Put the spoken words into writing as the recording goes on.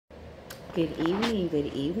Good evening,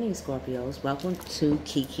 Scorpios. Welcome to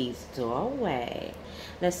Kiki's Doorway.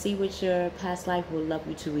 Let's see what your past life will love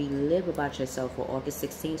you to relive about yourself for August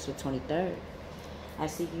 16th to 23rd. I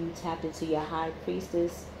see you tapped into your high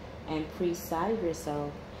priestess and priest side of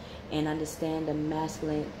yourself and understand the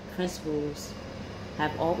masculine principles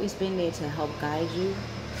have always been there to help guide you.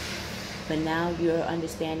 But now you're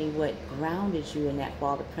understanding what grounded you in that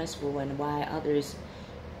father principle and why others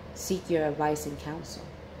seek your advice and counsel.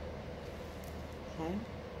 Okay?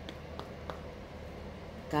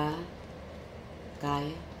 God,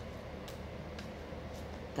 Gaia,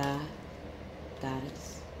 God,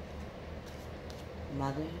 Goddess,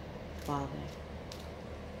 Mother, Father.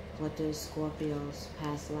 What does Scorpio's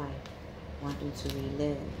past life want them to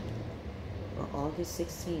relive for August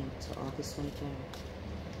 16th to August 23rd?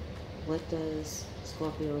 What does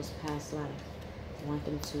Scorpio's past life want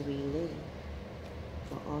them to relive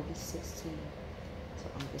for August 16th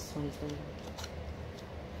to August 23rd?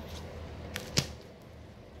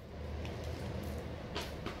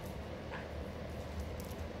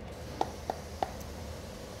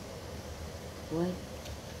 What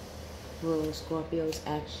will Scorpio's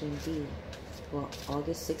action be for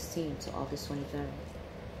August 16th to August 23rd?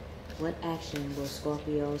 What action will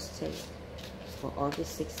Scorpios take for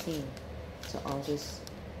August 16th to August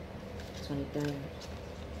 23rd?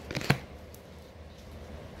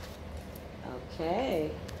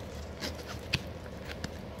 Okay.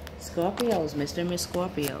 Scorpios, Mr. Mrs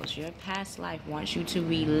Scorpios, your past life wants you to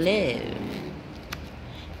relive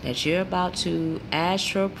that you're about to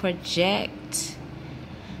astral project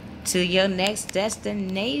to your next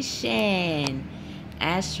destination.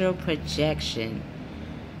 Astral projection.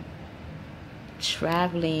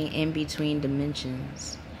 Traveling in between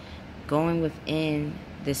dimensions. Going within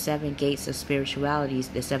the 7 gates of spiritualities,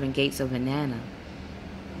 the 7 gates of Inanna.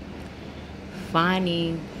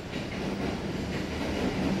 Finding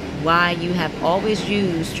why you have always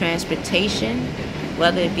used transportation,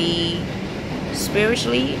 whether it be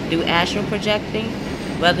spiritually through astral projecting,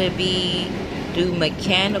 whether it be through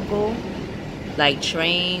mechanical like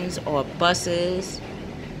trains or buses,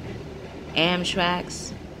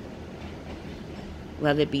 Amtraks,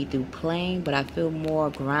 whether it be through plane, but I feel more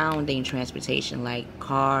grounding transportation like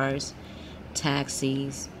cars,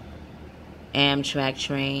 taxis, Amtrak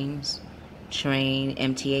trains,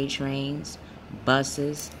 MTA trains,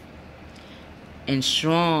 buses, and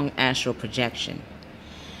strong astral projection.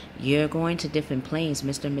 You're going to different planes,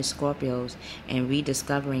 Mr. and Miss Scorpios, and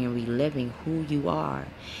rediscovering and reliving who you are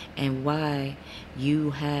and why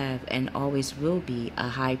you have and always will be a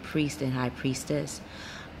high priest and high priestess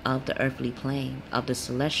of the earthly plane, of the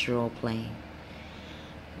celestial plane.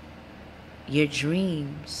 Your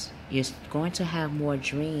dreams, you're going to have more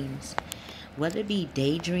dreams, whether it be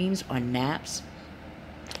daydreams or naps.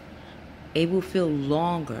 It will feel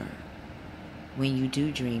longer when you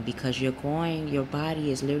do dream, because your body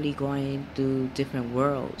is literally going through different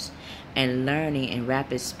worlds and learning in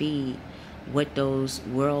rapid speed what those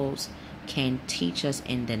worlds can teach us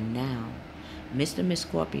in the now. Mr. and Miss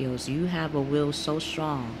Scorpios, you have a will so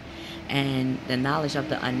strong and the knowledge of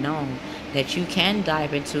the unknown that you can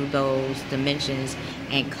dive into those dimensions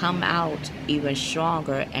and come out even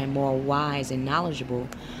stronger and more wise and knowledgeable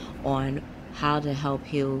on how to help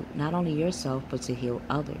heal not only yourself but to heal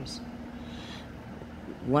others.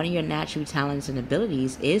 One of your natural talents and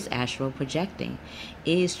abilities is astral projecting,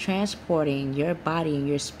 is transporting your body and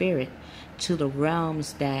your spirit to the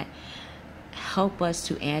realms that help us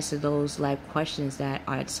to answer those life questions that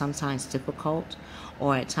are sometimes difficult,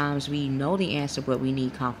 or at times we know the answer but we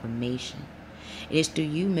need confirmation. It is through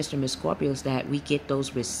you, Mr. and Miss Scorpios, that we get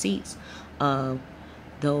those receipts of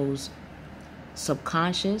those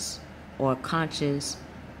subconscious or conscious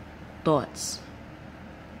thoughts.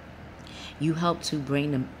 You help to bring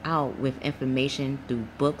them out with information through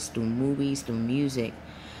books, through movies, through music,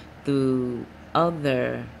 through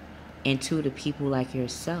other intuitive people like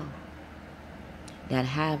yourself that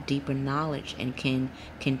have deeper knowledge and can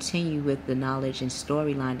continue with the knowledge and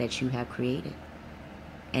storyline that you have created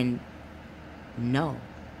and know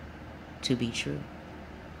to be true.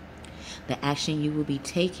 The action you will be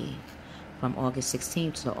taking from August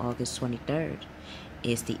 16th to August 23rd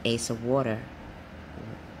is the Ace of Water.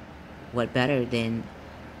 What better than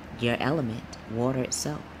your element, water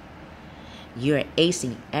itself? You're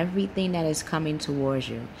acing everything that is coming towards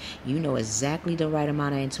you. You know exactly the right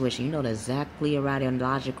amount of intuition. You know exactly the right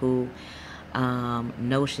logical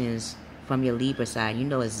notions from your Libra side. You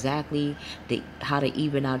know exactly how to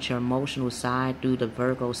even out your emotional side through the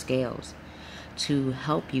Virgo scales to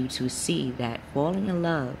help you to see that falling in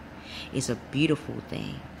love is a beautiful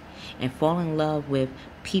thing. And falling in love with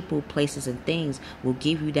people, places, and things will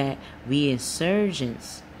give you that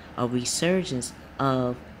resurgence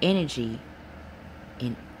of energy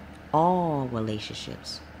in all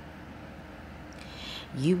relationships.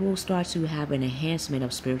 You will start to have an enhancement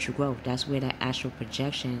of spiritual growth. That's where that astral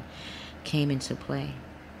projection came into play.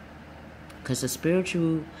 Because a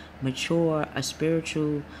spiritual mature, a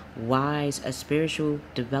spiritual wise, a spiritual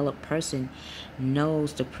developed person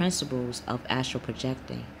knows the principles of astral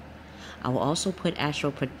projecting. I will also put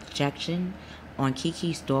astral projection on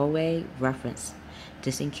Kiki's doorway reference,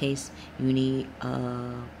 just in case you need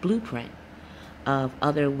a blueprint of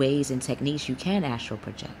other ways and techniques you can astral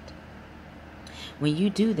project. When you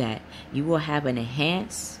do that, you will have an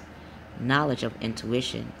enhanced knowledge of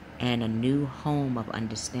intuition and a new home of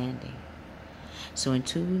understanding. So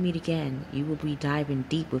until we meet again, you will be diving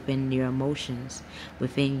deep within your emotions,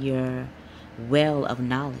 within your well of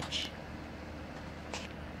knowledge.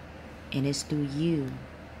 And it's through you,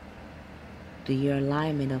 through your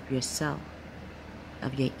alignment of yourself,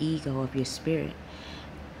 of your ego, of your spirit,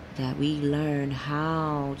 that we learn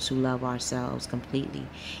how to love ourselves completely.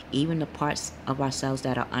 Even the parts of ourselves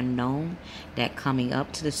that are unknown, that coming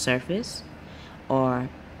up to the surface or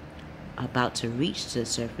about to reach the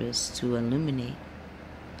surface to illuminate.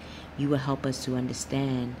 You will help us to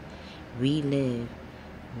understand, relive,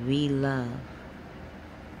 love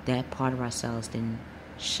that part of ourselves than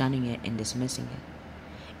shunning it and dismissing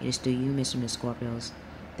it. It is through you, Mr. Mrs Scorpios,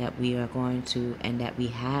 that we are going to, and that we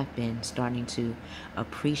have been starting to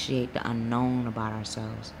appreciate the unknown about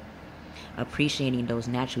ourselves, appreciating those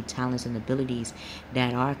natural talents and abilities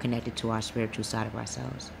that are connected to our spiritual side of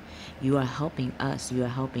ourselves. You are helping us, you are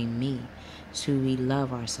helping me to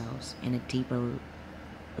re-love ourselves in a deeper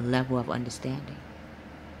level of understanding.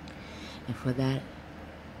 And for that,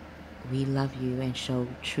 we love you and show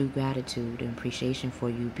true gratitude and appreciation for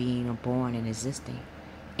you being born and existing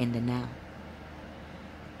in the now.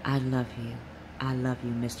 I love you. I love you,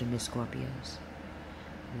 Mr. Mrs Scorpios.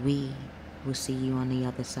 We will see you on the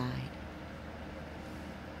other side.